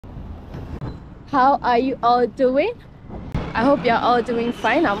How are you all doing? I hope you're all doing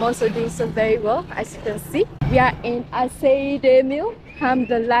fine. I'm also doing so very well. As you can see, we are in Asaide Mill,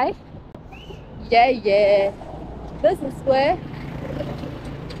 Alhamdulillah. Yeah. This is where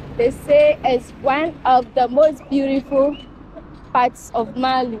they say is one of the most beautiful parts of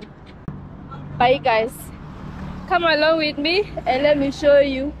Mali. Bye guys, come along with me and let me show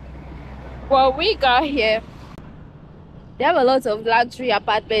you what we got here. They have a lot of luxury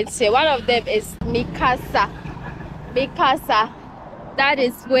apartments here. One of them is Mikasa. That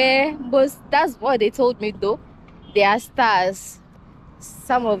is where that's what they told me though. They are stars.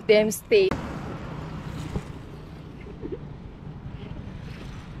 Some of them stay.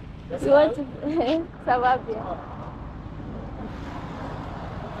 So what? Ça va bien.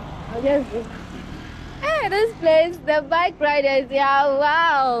 Hey, this place, the bike riders, they are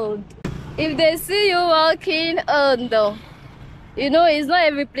wild. If they see you walking, oh no. You know, it's not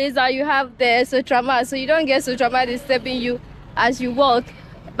every place that you have the trauma, so you don't get trauma disturbing you as you walk.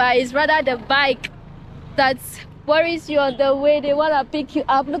 But it's rather the bike that worries you on the way. They want to pick you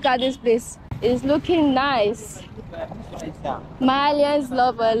up. Look at this place. It's looking nice. Malians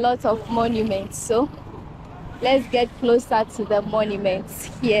love a lot of monuments, so let's get closer to the monuments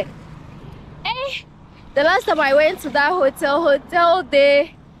here. Hey, the last time I went to that hotel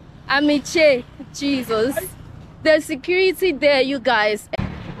de Amiche, Jesus, the security there, you guys.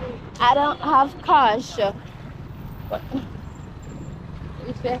 I don't have cash.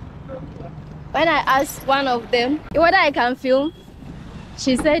 When I asked one of them whether I can film,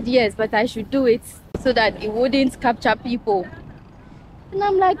 she said yes, but I should do it so that it wouldn't capture people. And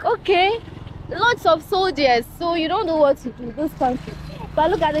I'm like, okay, lots of soldiers, so you don't know what to do this country. But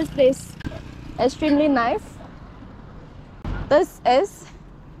look at this place, extremely nice. This is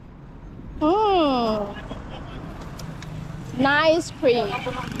nice cream.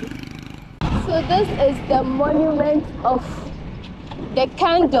 So this is the monument of the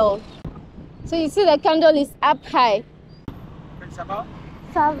candle. So you see the candle is up high.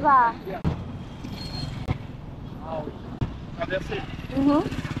 Ça va.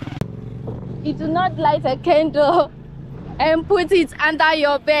 You do not light a candle and put it under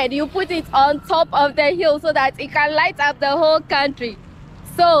your bed. You put it on top of the hill so that it can light up the whole country.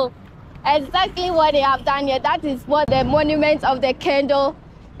 So exactly what they have done here, that is what the monument of the candle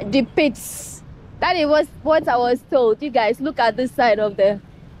depicts. That is what I was told. You guys, look at this side of the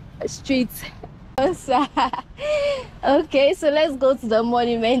street. Okay, so let's go to the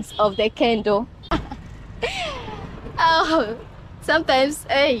monument of the candle. Oh, sometimes,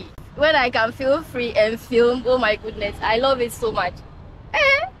 hey, when I can feel free and film, oh my goodness, I love it so much.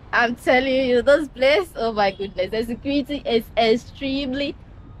 I'm telling you, this place, oh my goodness, the security is extremely,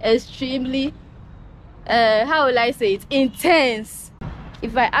 how will I say it, intense.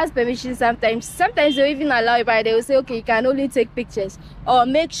 If I ask permission, sometimes they'll even allow it, but they will say, okay, you can only take pictures or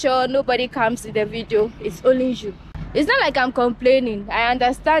make sure nobody comes in the video. It's only you. It's not like I'm complaining. I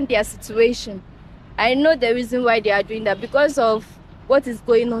understand their situation. I know the reason why they are doing that, because of what is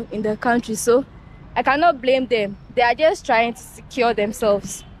going on in the country. So I cannot blame them. They are just trying to secure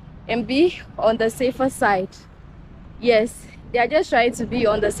themselves and be on the safer side. Yes, they are just trying to be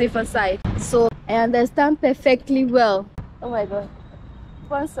on the safer side. So I understand perfectly well. Oh my God.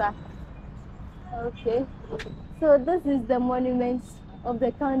 Sponsor. Okay. So this is the monument of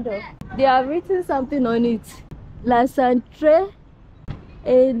the candle. They have written something on it. La centrée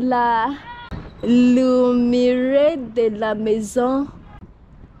et la lumière de la maison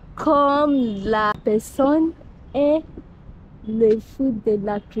comme la personne et le fruit de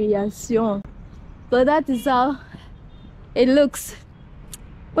la création. So that is how it looks.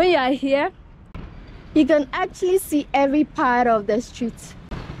 When you are here, you can actually see every part of the street.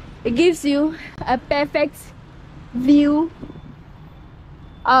 It gives you a perfect view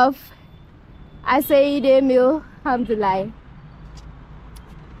of Asaide Mill, Alhamdulillah.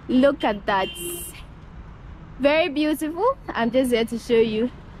 Look at that. Very beautiful. I'm just here to show you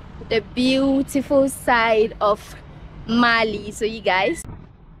the beautiful side of Mali. So you guys,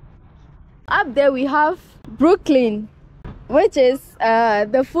 up there we have Brooklyn, which is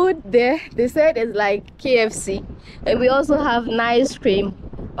the food there, they said, is like KFC. And we also have nice cream,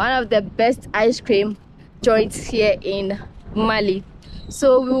 one of the best ice cream joints here in Mali.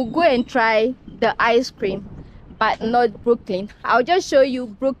 So we will go and try the ice cream, but not Brooklyn. I'll just show you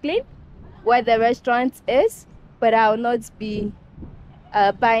Brooklyn, where the restaurant is, but I will not be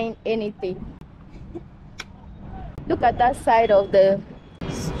buying anything. Look at that side of the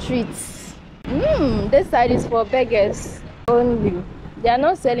streets. This side is for beggars only. They are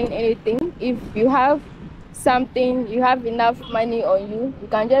not selling anything. If you have something, you have enough money on you, you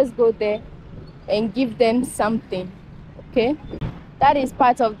can just go there and give them something. Okay, that is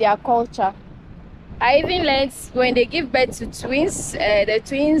part of their culture. I even learned when they give birth to twins, the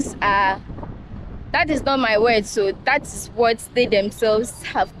twins are, that is not my word, so that is what they themselves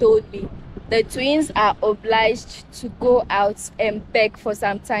have told me. The twins are obliged to go out and beg for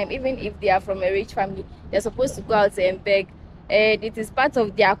some time. Even if they are from a rich family, they're supposed to go out and beg, and it is part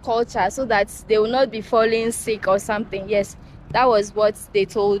of their culture so that they will not be falling sick or something. Yes, that was what they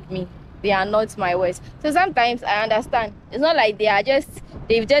told me. They are not my words. So sometimes I understand, it's not like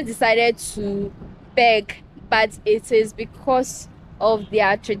they've just decided to beg, but it is because of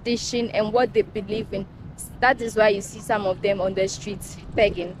their tradition and what they believe in. That is why you see some of them on the streets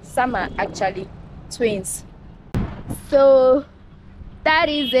begging. Some are actually twins. So that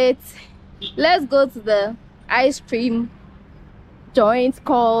is it. Let's go to the ice cream joint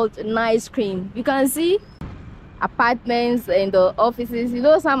called Nice Cream. You can see apartments and the offices. You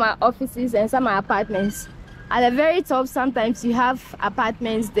know, some are offices and some are apartments. At the very top, sometimes you have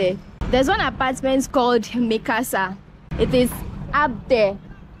apartments there. There's one apartment called Mikasa. It is up there.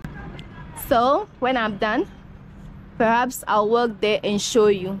 So when I'm done, perhaps I'll walk there and show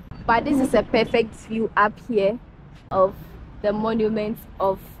you. But this is a perfect view up here of the monument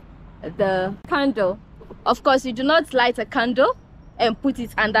of the candle. Of course, you do not light a candle and put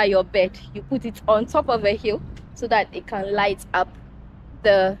it under your bed. You put it on top of a hill so that it can light up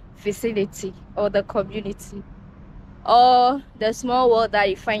the vicinity or the community or the small world that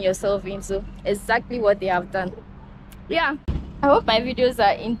you find yourself in. So exactly what they have done. Yeah, I hope my videos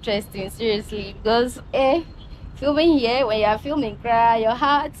are interesting, seriously, because filming here, when you are filming, your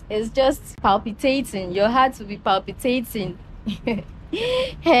heart is just palpitating. Your heart will be palpitating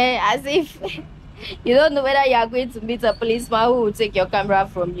as if you don't know whether you are going to meet a policeman who will take your camera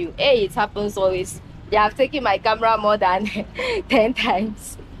from you. Hey, it happens always. They have taken my camera more than 10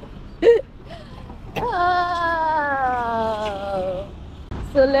 times. Oh.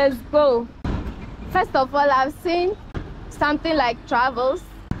 So let's go. First of all, I've seen something like travels.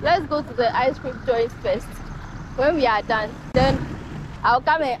 Let's go to the ice cream joint first. When we are done, then I'll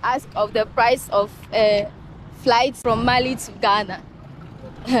come and ask of the price of flights from Mali to Ghana.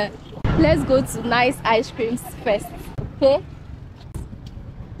 Let's go to Nice Ice Creams first. Okay,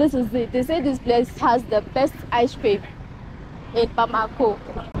 this is it. They say this place has the best ice cream in BAMAKO.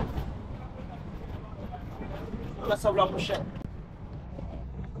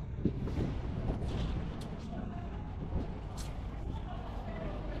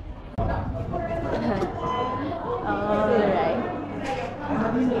 Alright.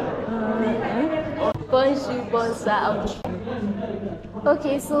 Bonjour, bonsoir.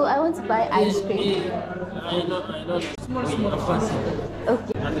 Okay, so I want to buy ice cream. I don't. Small.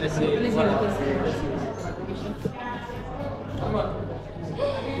 Okay.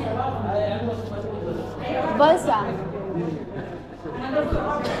 Bonsoir.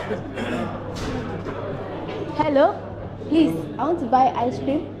 Hello, please, I want to buy ice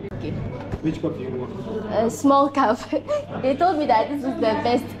cream. Okay. Which cup do you want? A small cup. They told me that this is the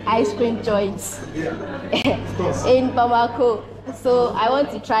best ice cream joint in Bamako. So I want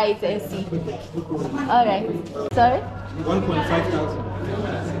to try it and see. Alright. Sorry?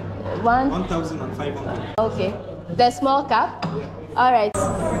 1,500. 1,500. Okay. The small cup? Alright.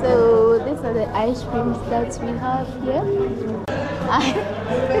 So these are the ice creams that we have here.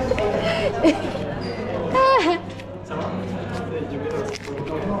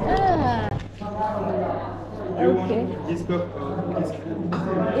 Okay. This cup or this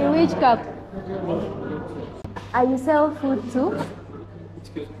cup? In which cup? You sell food too?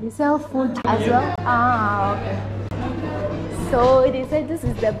 You sell food as well? Ah, okay. So they said this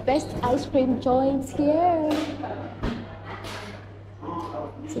is the best ice cream joint here.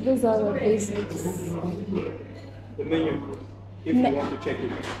 So these are the basics. The menu, if you want to check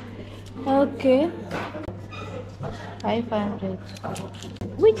it. Okay. 500.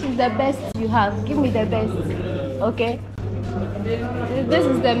 Which is the best you have? Give me the best. Okay. This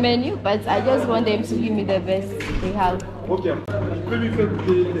is the menu, but I just want them to give me the best they have. Ok. Je peux lui faire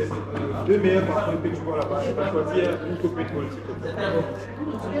goûter deux meilleurs parfums que tu vois là-bas. Tu vas choisir une copie de multiple.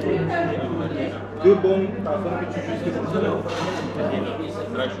 Deux bons parfums que tu juges que c'est.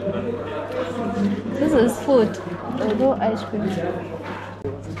 This is food. No ice cream.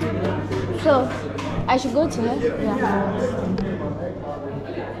 So, I should go to her? Yeah.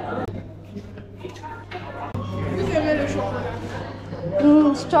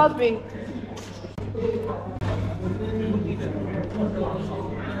 Strawberry.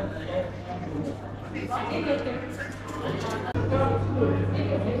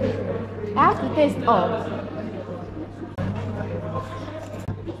 I have to taste all.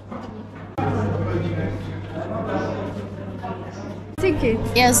 like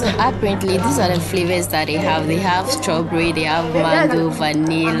it. Yeah, so apparently these are the flavors that they have. They have strawberry, they have mango,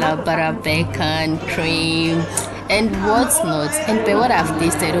 vanilla, butter pecan, cream, and what's not. And by what I've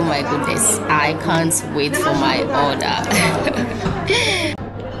tasted, oh my goodness, I can't wait for my order.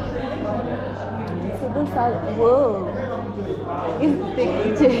 So this has, whoa. It's the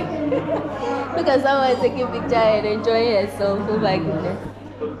picture. Look at someone taking a picture and enjoying herself. Oh my goodness.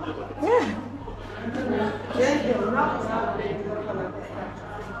 Yeah.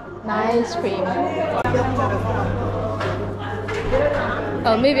 Nice cream.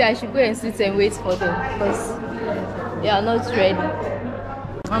 Oh, maybe I should go and sit and wait for them because they are not ready.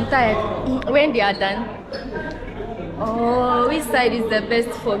 I'm tired. When they are done. Oh, which side is the best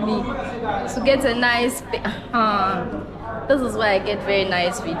for me? To get a nice. This is why I get very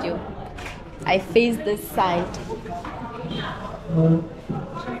nice video. I face this side. And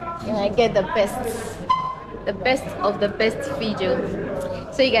I get the best of the best video.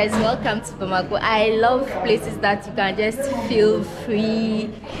 So you guys, welcome to Bamako. I love places that you can just feel free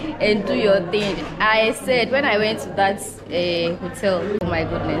and do your thing. I said when I went to that hotel, oh my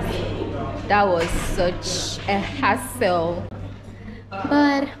goodness, that was such a hassle,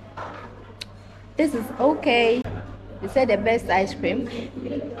 but this is okay. They said the best ice cream.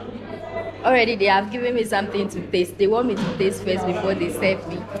 Already they have given me something to taste. They want me to taste first before they serve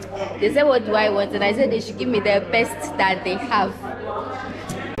me. They said, what do I want? And I said they should give me the best that they have.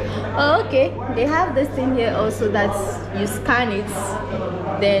 Oh, okay. They have this thing here also that you scan it,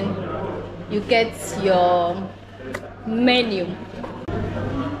 then you get your menu.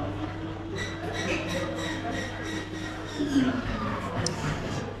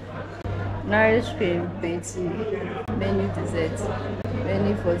 Nourish cream, petit, menu dessert,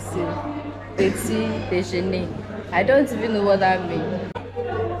 menu for sale, petit déjeuner. I don't even know what that means.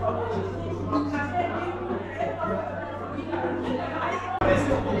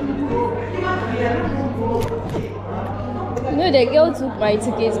 You know, the girl took my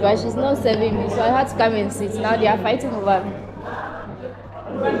tickets, but she's not serving me, so I had to come and sit. Now they are fighting over me.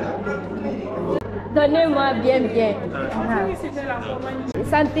 Donnez-moi bien. It's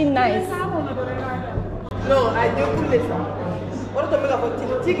something nice. No, I don't put it. What do you mean about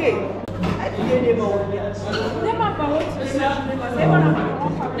ticket? I didn't know.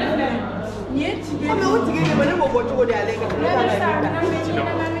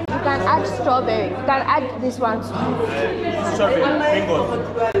 You can add strawberry. You can add this one too.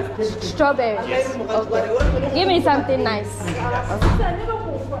 Strawberry. Okay. Give me something nice. Okay.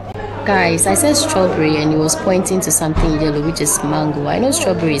 Guys, I said strawberry and he was pointing to something yellow, which is mango. I know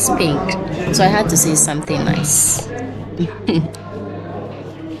strawberry is pink, so I had to say something nice.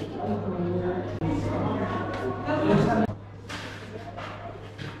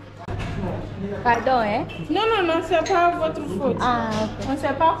 Pardon, eh? Non, c'est pas votre faute. Ah, okay. On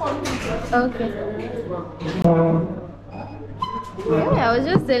sait pas comment. Okay. Yeah, I was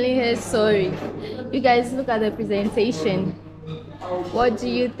just telling her sorry. You guys look at the presentation. What do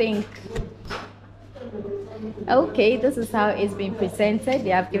you think? Okay, this is how it's been presented. They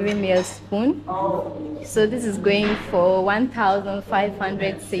have given me a spoon. So this is going for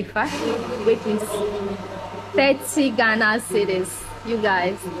 1,500 sefa, which is 30 Ghana cedis. You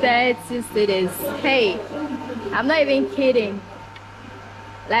guys, 30 cedis. Hey, I'm not even kidding.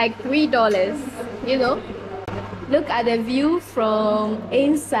 Like $3, you know. Look at the view from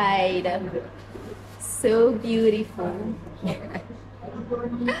inside. So beautiful.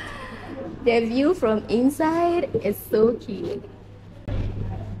 The view from inside is so cute.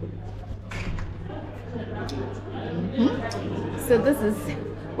 So this is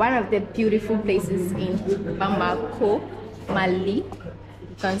one of the beautiful places in Bamako, Mali. You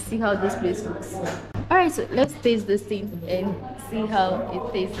can see how this place looks. Alright, so let's taste this thing and see how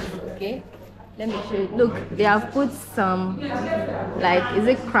it tastes. Okay, let me show you. Look, they have put some, like, is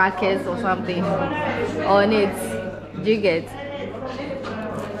it crackers or something on it? Do you get?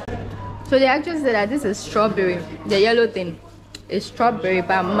 So they actually said that this is strawberry. The yellow thing is strawberry,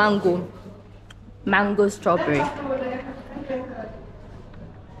 but mango strawberry.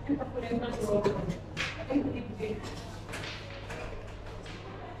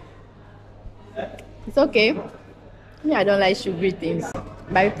 It's okay. Yeah, I don't like sugary things,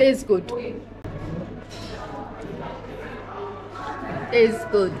 but it tastes good. Tastes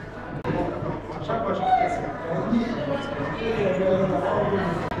good.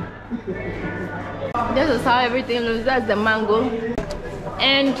 This is how everything looks. That's the mango,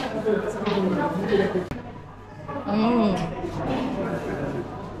 and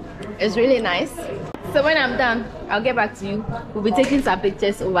it's really nice. So when I'm done, I'll get back to you. We'll be taking some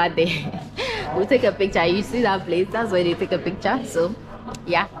pictures over there. We'll take a picture. You see that place? That's where they take a picture. So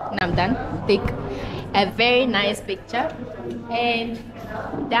Yeah, when I'm done, take a very nice picture, and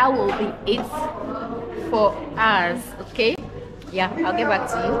that will be it for us. Okay, yeah, I'll get back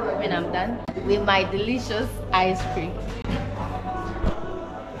to you when I'm done with my delicious ice cream.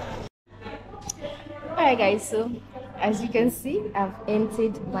 Alright guys, so as you can see, I've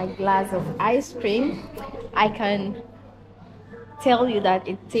emptied my glass of ice cream. I can tell you that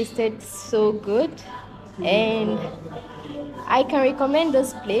it tasted so good, and I can recommend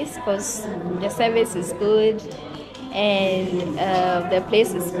this place because the service is good, and the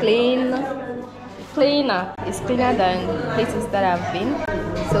place is cleaner. It's cleaner than places that I've been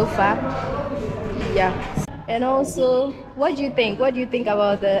so far. Yeah. And also, what do you think? What do you think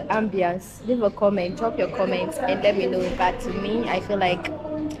about the ambience? Leave a comment, drop your comments, and let me know. But to me, I feel like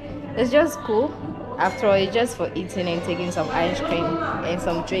it's just cool. After all, it's just for eating and taking some ice cream and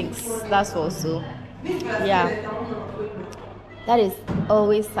some drinks. That's also, yeah. That is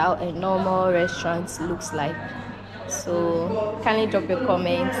always how a normal restaurant looks like. So kindly drop your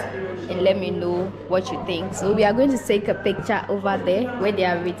comments and let me know what you think. So we are going to take a picture over there where they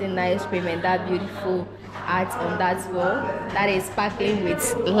are written ice cream and that beautiful art on that wall that is sparkling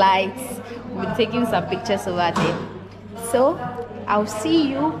with lights. We'll be taking some pictures over there. So I'll see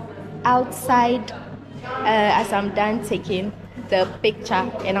you outside as I'm done taking the picture,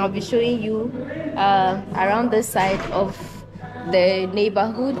 and I'll be showing you around the side of the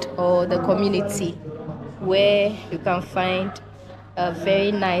neighborhood or the community where you can find a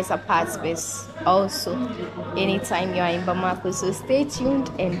very nice apartments also anytime you are in Bamako. So stay tuned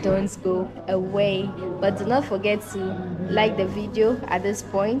and don't go away, but do not forget to like the video at this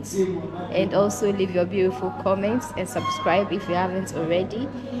point, and also leave your beautiful comments and subscribe if you haven't already.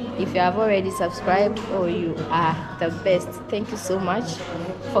 If you have already subscribed, oh, you are the best. Thank you so much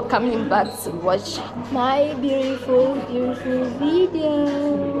for coming back to watch my beautiful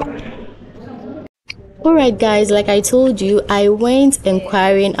video. Alright guys, like I told you, I went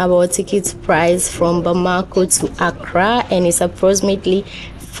inquiring about ticket price from Bamako to Accra, and it's approximately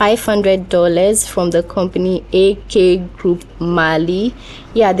 $500 from the company AK Group Mali.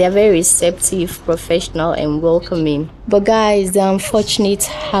 Yeah, they're very receptive, professional and welcoming. But guys, the unfortunate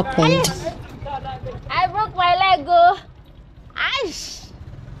happened. I broke my leg, go. Ash.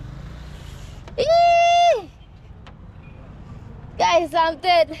 Guys, I'm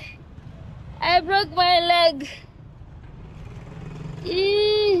dead. I broke my leg.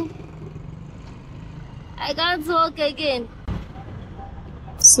 I can't walk again.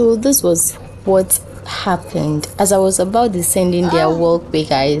 So this was what happened. As I was about descending their walkway,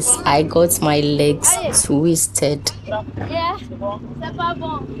 guys, I got my legs twisted. Yeah, c'est pas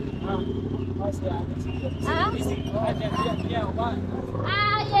bon.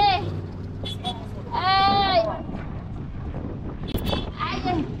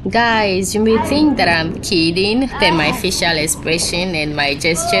 Guys, you may think that I'm kidding by my facial expression and my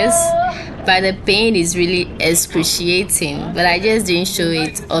gestures, but the pain is really excruciating. But I just didn't show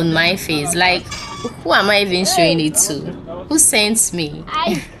it on my face. Like, who am I even showing it to? Who sent me?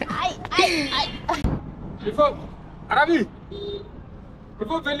 Il faut, Arabi, il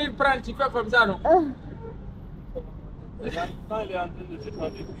faut venir prendre, tu fais comme ça, non?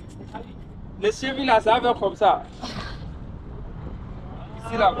 Les cheveux là, ça va faire comme ça.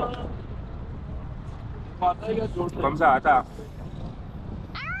 Ici là, comme ça, attends.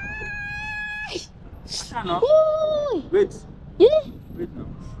 Ah non? Wait. Wait now.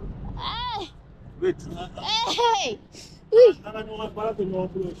 Wait. Hey! Je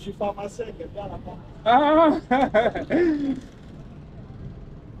suis pharmacien, quelqu'un là-bas.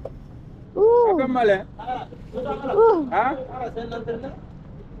 Ça fait mal, hein? Hein?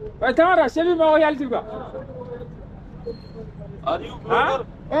 Attends, c'est lui, mon réalité, quoi. Hein?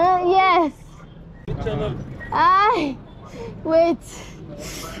 Yes. Wait.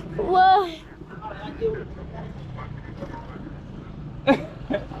 What?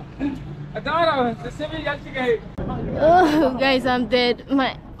 Oh, guys, I'm dead.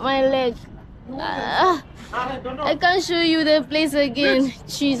 My leg. I can't show you the place again. Wait.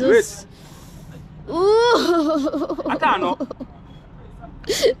 Jesus. Ooh. Attends,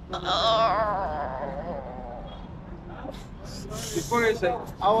 il faut essayer.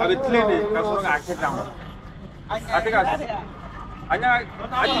 Avec clé, quand on a acheté là.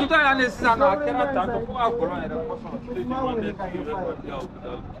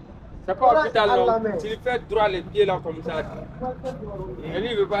 C'est pas hôpital, non. Tu lui fais droit les pieds là comme ça. Et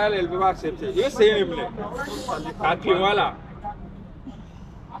lui, il veut pas aller, il veut pas accepter. Il veut essayer de me le. Ok, voilà.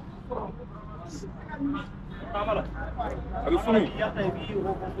 Are you funny?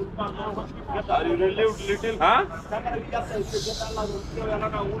 Are you relieved little? Huh?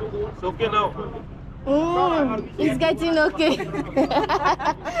 It's okay now. It's getting okay.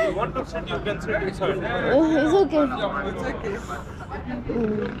 You want to sit, you can sit inside. It's okay. It's okay.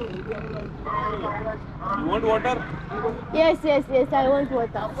 You want water? Yes, I want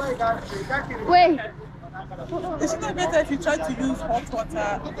water. Wait. It's not better if you try to use hot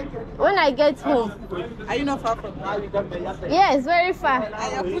water. When I get home. Are you not far from home? Yes, very far.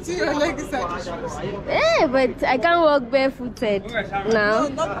 And you're putting your leg inside the shoes. Eh, but I can't walk barefooted now. No,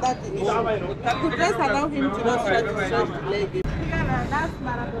 not that issue. You could just allow him to not try to stretch the leg.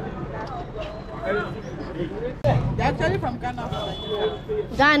 They're actually from Ghana.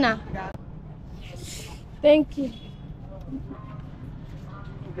 Ghana. Thank you.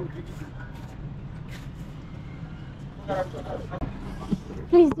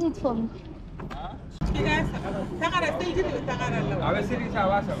 Please do it for me.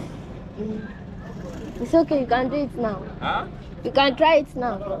 It's okay, you can do it now. Huh? You can try it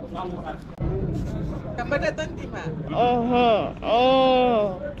now.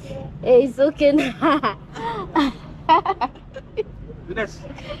 It's okay now. Yes.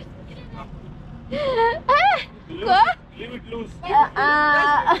 Go. Leave it loose.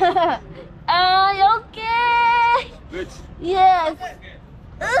 Okay. Wait. Yes.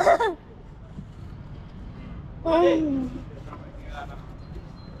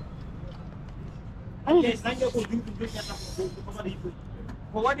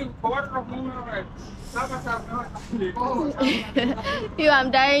 You,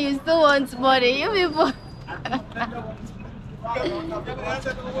 I'm dying. You still want money. You people.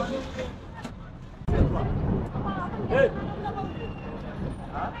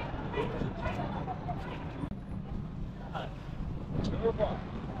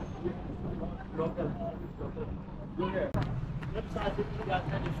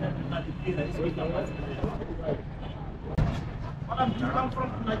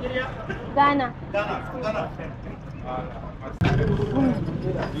 Ghana.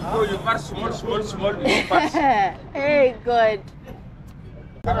 You pass small. You pass. Hey, God.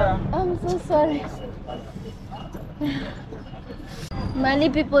 I'm so sorry. Many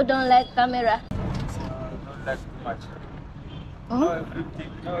people don't like camera. Don't like too much. Huh? No every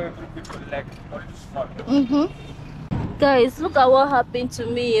people like only small. Guys, look at what happened to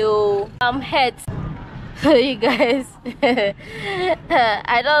me. Oh, I'm hurt. You guys,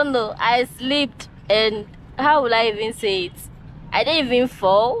 I don't know. I slipped, and how will I even say it? I didn't even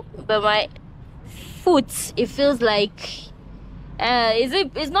fall, but my foot, it feels like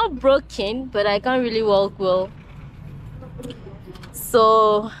it's not broken, but I can't really walk well.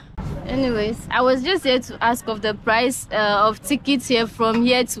 So anyways, I was just here to ask of the price of tickets here from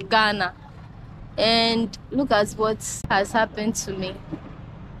here to Ghana, and look at what has happened to me.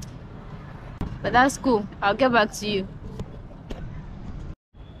 But that's cool. I'll get back to you.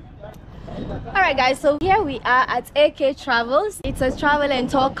 Alright guys, so here we are at AK Travels. It's a travel and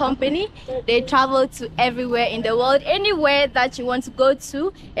tour company. They travel to everywhere in the world, anywhere that you want to go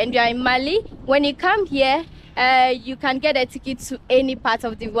to, and you're in Mali. When you come here, you can get a ticket to any part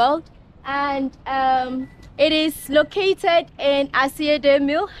of the world. And it is located in Asiye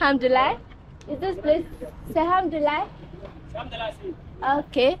Demil, Hamdullah. Is this place? Say Hamdullah.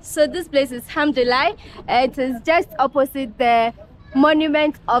 Okay, so this place is Hamdullah. It is just opposite the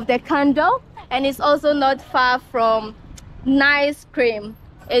monument of the candle, and it's also not far from Nice Cream.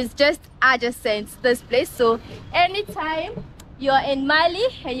 It's just adjacent this place. So anytime you're in Mali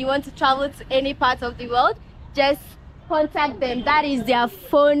and you want to travel to any part of the world, just contact them. That is their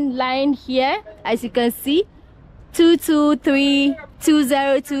phone line here, as you can see,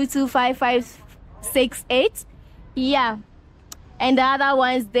 223-2022-5568. Yeah, and the other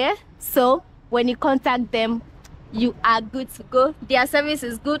one's there. So when you contact them, you are good to go. Their service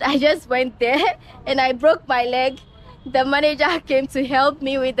is good. I just went there and I broke my leg. The manager came to help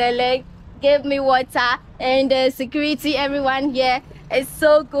me with the leg, gave me water, and the security, everyone here is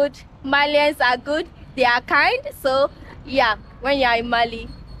so good. Malians are good, they are kind. So yeah, when you're in Mali,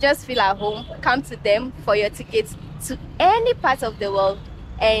 just feel at home. Come to them for your tickets to any part of the world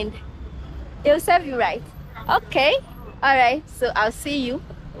and they'll serve you right. Okay, all right, so I'll see you.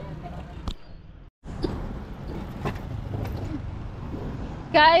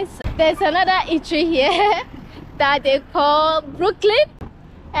 Guys, there's another eatery here that they call Brooklyn.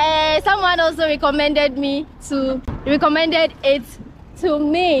 Someone also recommended it to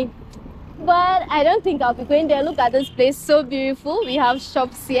me, but I don't think I'll be going there. Look at this place, so beautiful. We have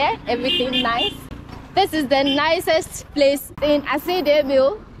shops here, everything nice. This is the nicest place in Asiye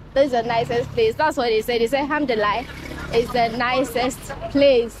Demil. This is the nicest place. That's what they said. They said Alhamdulillah is the nicest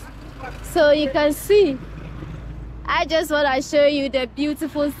place. So you can see, I just want to show you the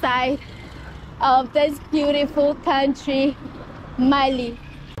beautiful side of this beautiful country, Mali.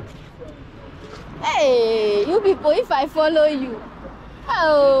 Hey, you people, if I follow you,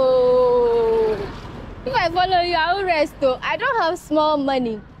 oh, if I follow you, I will rest though. I don't have small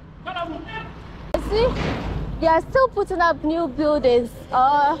money. See, they are still putting up new buildings.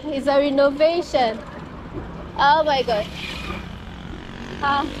 Oh, it's a renovation. Oh my God.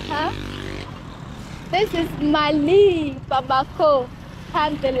 This is Mali, BAMAKO,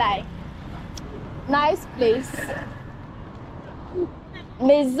 Alhamdulillah. Nice place.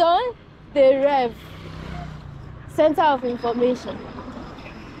 Maison de Rêve, Center of Information.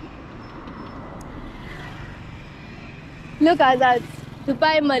 Look at that,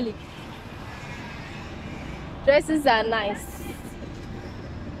 Dubai Mali. Dresses are nice.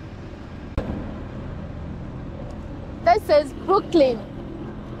 That says Brooklyn.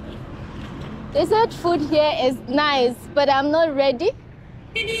 They said food here is nice, but I'm not ready.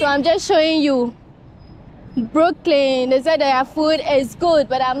 So I'm just showing you Brooklyn. They said their food is good,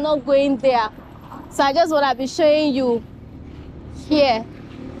 but I'm not going there. So I just want to be showing you here.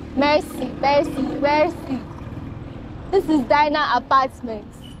 Mercy, mercy, mercy. This is Diner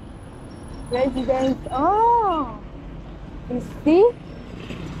Apartments. Residence. Oh, you see?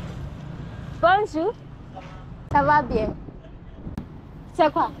 Bonjour. Ça va bien?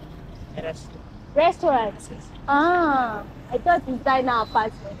 C'est quoi? Restaurant. Ah, I thought it's Diner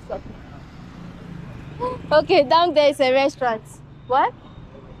Apartments. Okay, down there is a restaurant. What?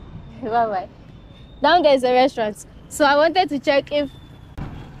 Bye-bye. Down there is a restaurant. So I wanted to check if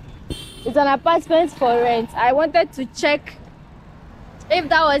it's an apartment for rent. I wanted to check if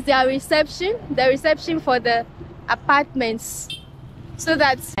that was their reception, the reception for the apartments, so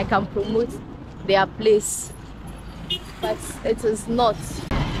that I can promote their place. But it is not.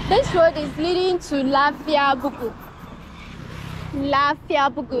 This road is leading to Lafia Buku. Lafia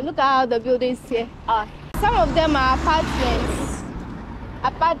Buku. Look at how the buildings here are. Some of them are apartments.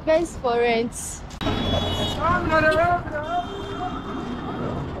 Apartments for rent.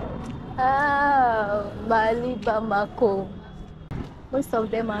 Oh, Mali, BAMAKO. Most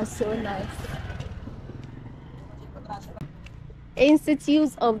of them are so nice.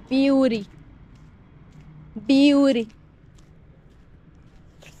 Institutes of Beauty. Beauty.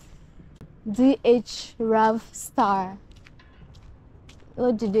 DH Rav Star.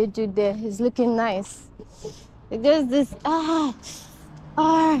 What did they do there? He's looking nice. There's this. How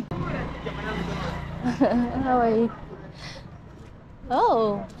are you?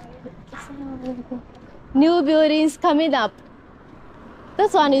 Oh. New buildings coming up.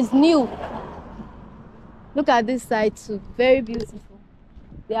 This one is new. Look at this side too. Very beautiful.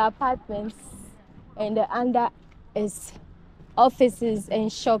 There are apartments, and the under is offices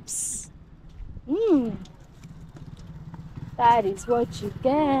and shops. That is what you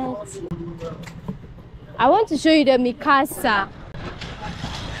get. I want to show you the Mikasa.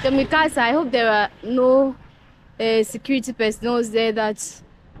 The Mikasa, I hope there are no security personnel there that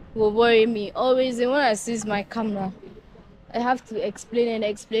will worry me. Always when I seize my camera, I have to explain and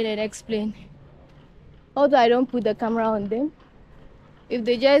explain and explain. Although I don't put the camera on them, if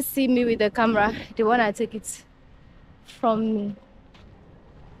they just see me with the camera, they want to take it from me.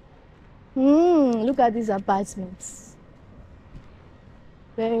 Look at these apartments.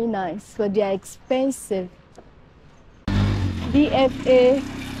 Very nice, but they are expensive. DFA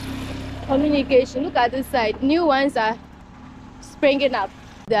communication. Look at this side. New ones are springing up.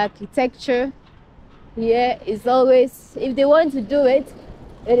 The architecture here is always, if they want to do it,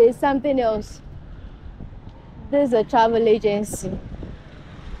 it is something else. This is a travel agency.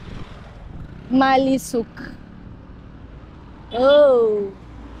 Mali Souk. Oh,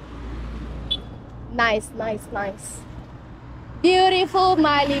 nice, nice, nice. Beautiful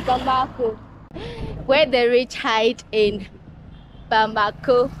Mali, BAMAKO, where the rich hide in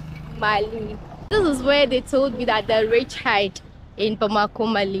BAMAKO, Mali. This is where they told me that the rich hide in BAMAKO,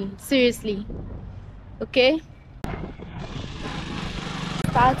 Mali. Seriously. Okay?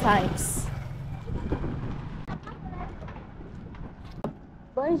 Star Times.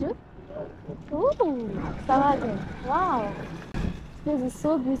 Bonjour. Ooh, Saladin. Wow. This is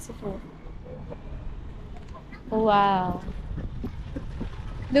so beautiful. Wow.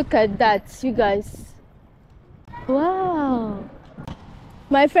 Look at that, you guys. Wow.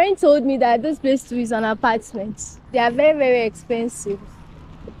 My friend told me that this place too is an apartment. They are very, very expensive.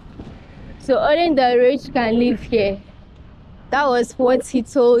 So only the rich can live here. That was what he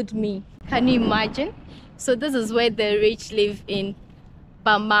told me. Can you imagine? So this is where the rich live in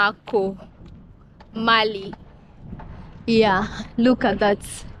Bamako, Mali. Yeah, look at that.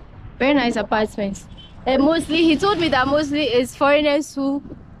 Very nice apartments. And mostly, he told me that mostly it's foreigners who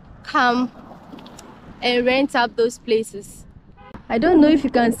come and rent out those places. I don't know if you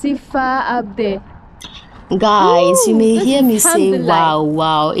can see far up there. Guys, you Ooh, may this hear is me say Alhamdulillah. wow,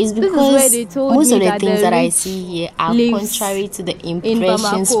 wow. It's This is where because they told most me of the that things the that I rich see here are lives contrary to the in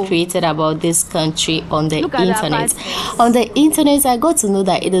impressions Bamako. created about this country on the Look at the internet. apartments. On the internet, I got to know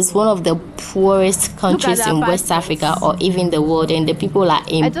that it is one of the poorest countries the in West apartments. Africa or even the world, and the people are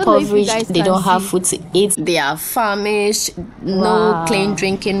I don't know if you guys impoverished. They can don't have see. food to eat. They are famished, no Wow. clean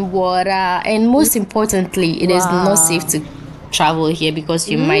drinking water, and most importantly, it is not safe to travel here because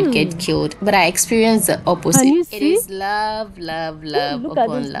you might get killed. But I experienced the opposite. Can you It see? is love, love, love look at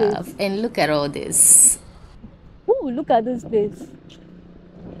upon this place. love. And look at all this. Ooh, look at this place.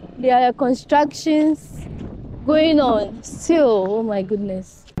 There are constructions going on still. Oh my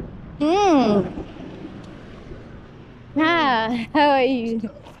goodness. Hi, how are you?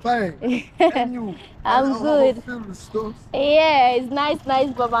 Fine. And you? I'm good. Stores? Yeah, it's nice,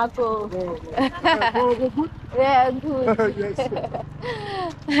 Bamako. Good? Yeah, good. Yes.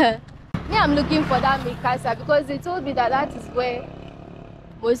 Me, I'm looking for that Mikasa because they told me that that is where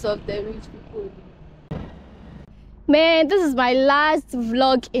most of the rich people live. Man, this is my last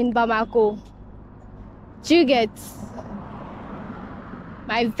vlog in Bamako. Do you get?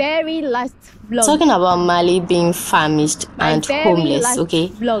 My very last vlog. Talking about Mali being famished and homeless, okay?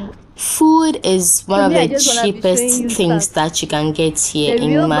 Vlog. Food is one of I the just wanna be showing cheapest you things stuff. that you can get here The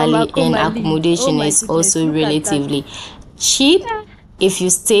real in Mali, Bamako and Mali. accommodation Oh my is goodness, also look at that. relatively cheap if you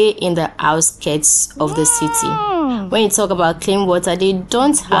stay in the outskirts of the city. When you talk about clean water, they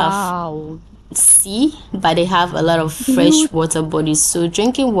don't have sea, but they have a lot of fresh water bodies, so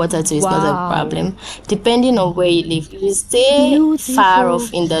drinking water too is not a problem depending on where you live. If you stay far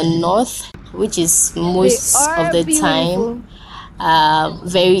off in the north, which is most of the time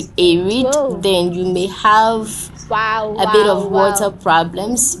very arid, then you may have a bit of water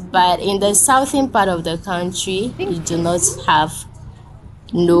problems. But in the southern part of the country, you do not have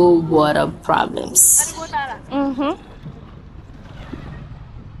no water problems.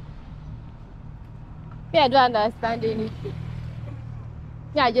 Me, I don't understand anything.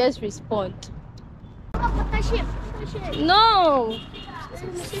 Me, I just respond. No!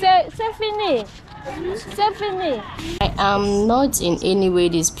 Stephanie! I am not in any way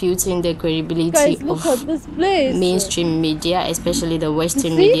disputing the credibility of this place. mainstream media, especially the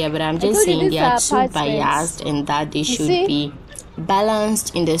Western media, but I'm just saying they are too biased and that they should be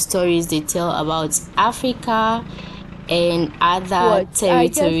balanced in the stories they tell about Africa and other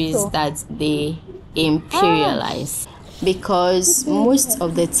territories that they imperialize. Because most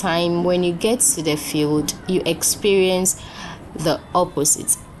of the time when you get to the field, you experience the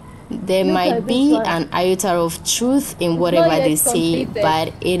opposite. There might be an iota of truth in whatever they say,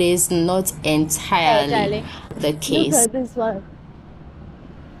 but it is not entirely the case. Look at this one.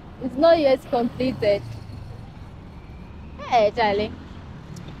 It's not yet completed. Hey, darling.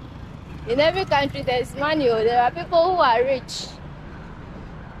 In every country there's money. There are people who are rich.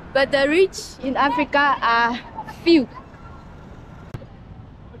 But the rich in Africa are few.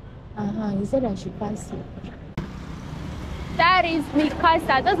 He said I should pass it. That is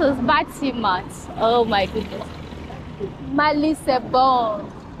Mikasa. This is Batimat. Oh my goodness. Mali Sebon.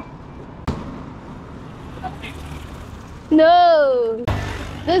 No.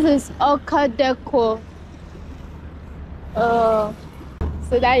 This is Okadeko. So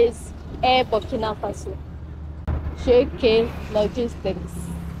that is Air Burkina Faso. JK Logistics.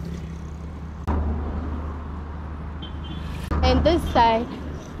 And this side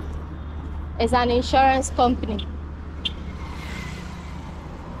is an insurance company.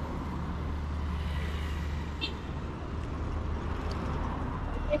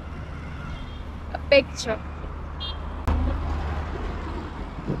 A picture.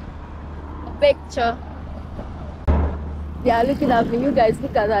 They are looking at me. You guys,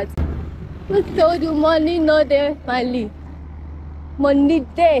 look at that. Who told you money no there, Mali? Money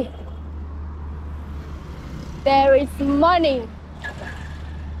there. There is money.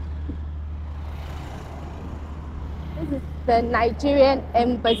 This is the Nigerian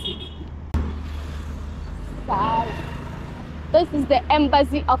embassy. Wow. This is the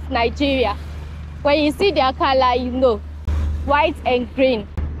embassy of Nigeria. When you see their color, you know, white and green.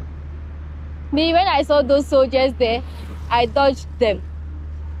 Me, when I saw those soldiers there, I dodged them.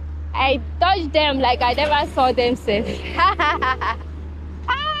 I dodged them like I never saw them safe.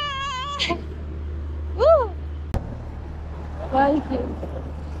 Woo! Thank you.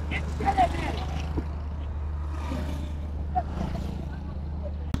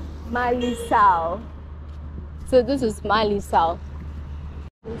 Mali South. So this is Mali South.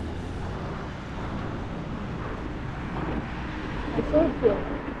 I told you.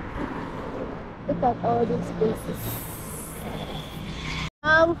 Look at all these places.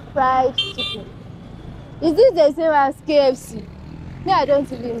 Fried chicken. Is this the same as KFC? No, I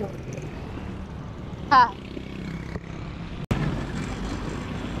don't even know. Ah.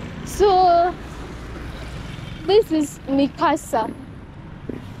 So this is Mikasa.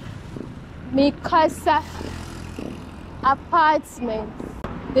 Mikasa apartment.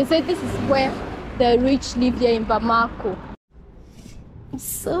 They say this is where the rich live here in Bamako. I'm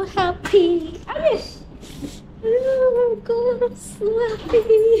so happy. Amish. Oh my god, I'm so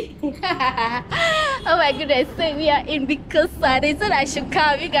happy. Oh my goodness, so we are in Mikasa. They said I should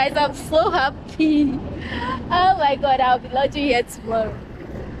come. You guys, I'm so happy. Oh my god, I'll be launching here tomorrow.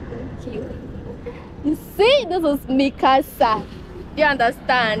 Thank you. You see, this is Mikasa. Do you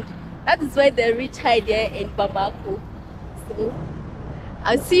understand? That is where the rich hide here in Bamako. So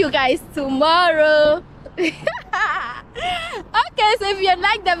I'll see you guys tomorrow. Okay, so if you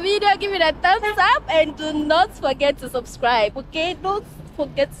like the video, give it a thumbs up and do not forget to subscribe. Okay, don't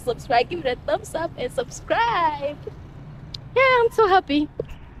forget to subscribe. Give it a thumbs up and subscribe. Yeah, I'm so happy.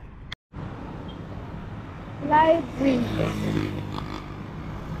 Library.